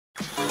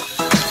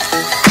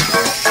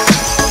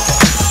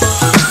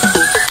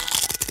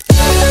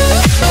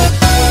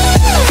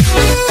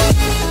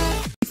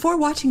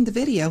watching the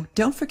video,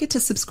 don't forget to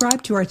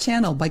subscribe to our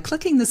channel by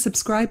clicking the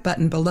subscribe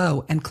button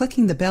below and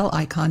clicking the bell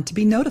icon to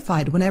be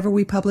notified whenever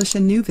we publish a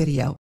new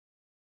video.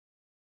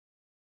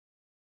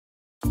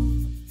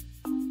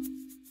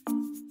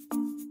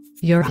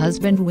 Your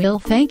husband will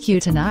thank you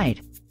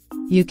tonight.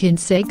 You can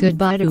say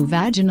goodbye to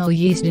vaginal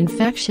yeast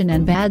infection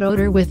and bad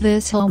odor with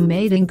this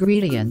homemade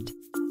ingredient.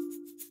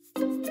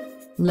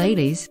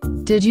 Ladies,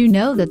 did you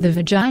know that the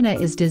vagina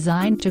is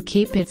designed to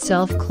keep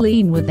itself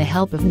clean with the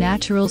help of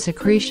natural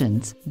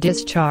secretions,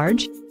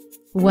 discharge?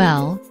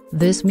 Well,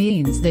 this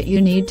means that you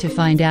need to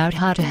find out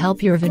how to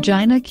help your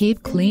vagina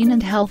keep clean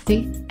and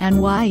healthy, and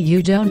why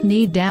you don't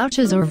need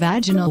douches or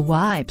vaginal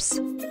wipes.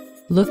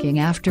 Looking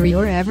after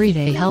your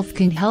everyday health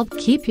can help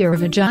keep your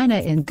vagina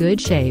in good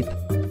shape.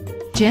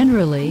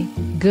 Generally,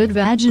 good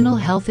vaginal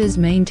health is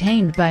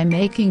maintained by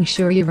making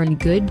sure you're in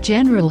good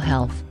general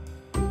health.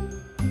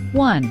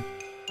 1.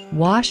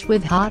 Wash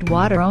with hot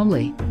water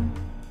only.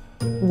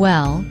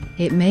 Well,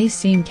 it may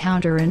seem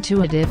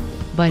counterintuitive,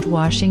 but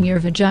washing your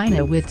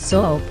vagina with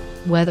soap,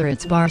 whether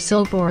it's bar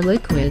soap or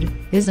liquid,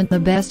 isn't the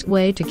best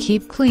way to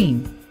keep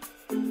clean.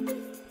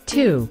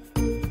 2.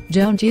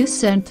 Don't use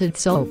scented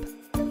soap.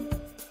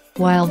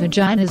 While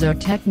vaginas are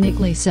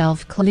technically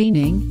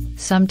self-cleaning,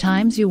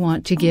 sometimes you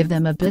want to give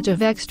them a bit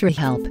of extra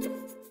help.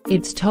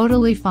 It's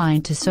totally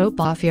fine to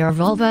soap off your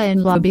vulva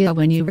and labia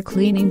when you are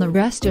cleaning the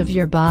rest of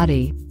your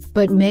body,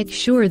 but make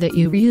sure that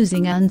you're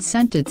using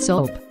unscented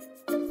soap.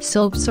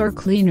 Soaps or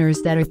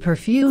cleaners that are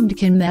perfumed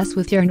can mess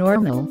with your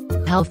normal,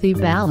 healthy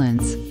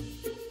balance.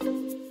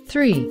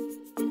 3.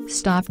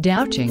 Stop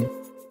douching.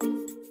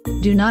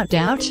 Do not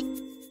douche?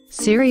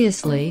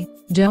 Seriously,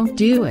 don't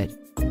do it.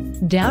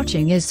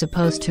 Douching is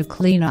supposed to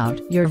clean out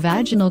your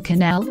vaginal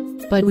canal,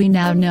 but we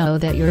now know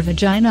that your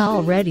vagina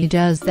already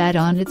does that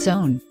on its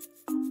own.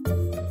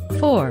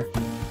 4.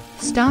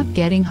 Stop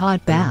getting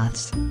hot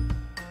baths.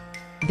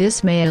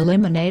 This may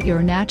eliminate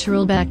your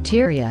natural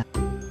bacteria.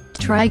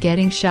 Try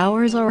getting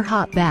showers or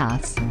hot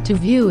baths to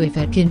view if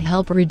it can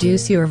help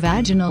reduce your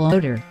vaginal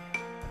odor.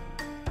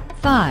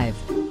 5.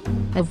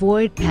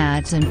 Avoid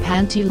pads and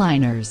panty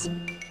liners.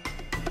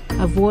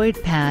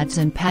 Avoid pads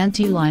and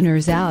panty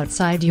liners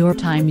outside your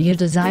time. You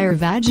desire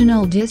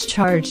vaginal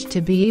discharge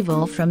to be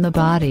evil from the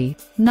body,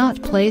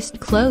 not placed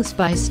close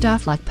by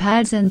stuff like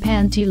pads and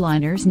panty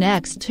liners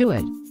next to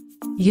it.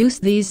 Use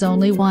these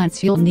only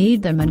once you'll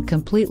need them, and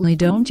completely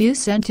don't use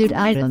scented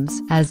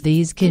items, as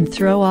these can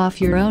throw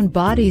off your own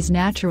body's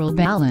natural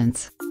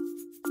balance.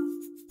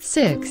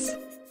 6.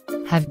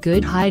 Have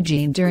good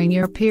hygiene during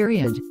your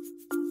period.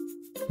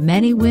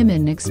 Many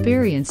women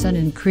experience an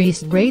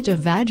increased rate of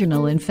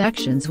vaginal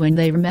infections when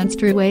they're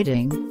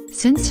menstruating,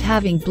 since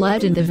having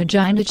blood in the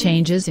vagina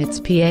changes its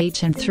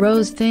pH and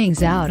throws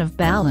things out of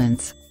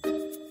balance.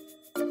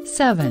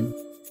 7.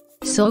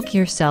 Soak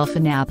yourself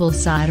in apple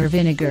cider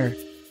vinegar.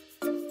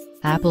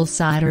 Apple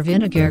cider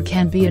vinegar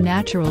can be a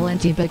natural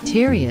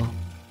antibacterial.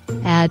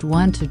 Add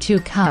 1 to 2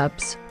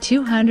 cups,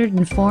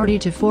 240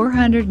 to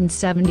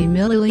 470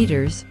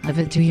 milliliters of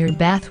it to your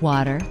bath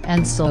water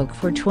and soak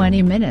for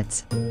 20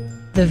 minutes.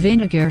 The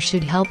vinegar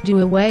should help do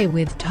away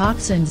with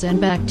toxins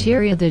and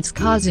bacteria that's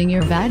causing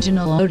your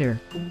vaginal odor.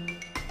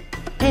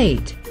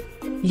 8.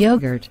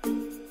 Yogurt.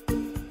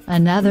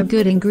 Another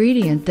good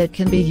ingredient that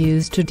can be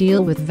used to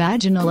deal with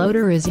vaginal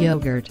odor is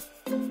yogurt.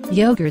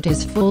 Yogurt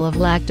is full of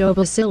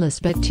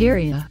lactobacillus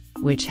bacteria,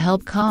 which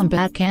help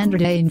combat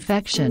Candida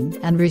infection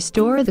and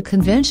restore the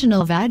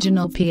conventional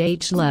vaginal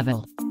pH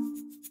level.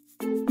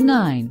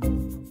 9.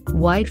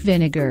 White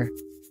vinegar.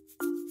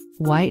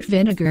 White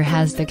vinegar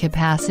has the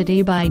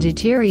capacity by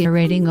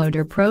deteriorating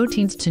odor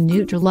proteins to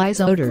neutralize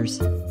odors.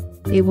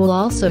 It will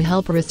also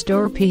help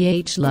restore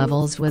pH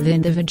levels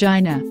within the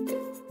vagina.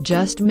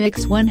 Just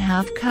mix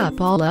 1/2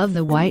 cup all of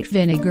the white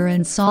vinegar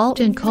and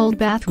salt in cold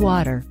bath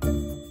water.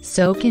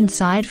 Soak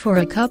inside for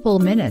a couple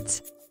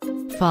minutes.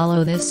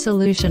 Follow this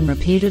solution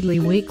repeatedly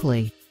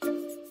weekly.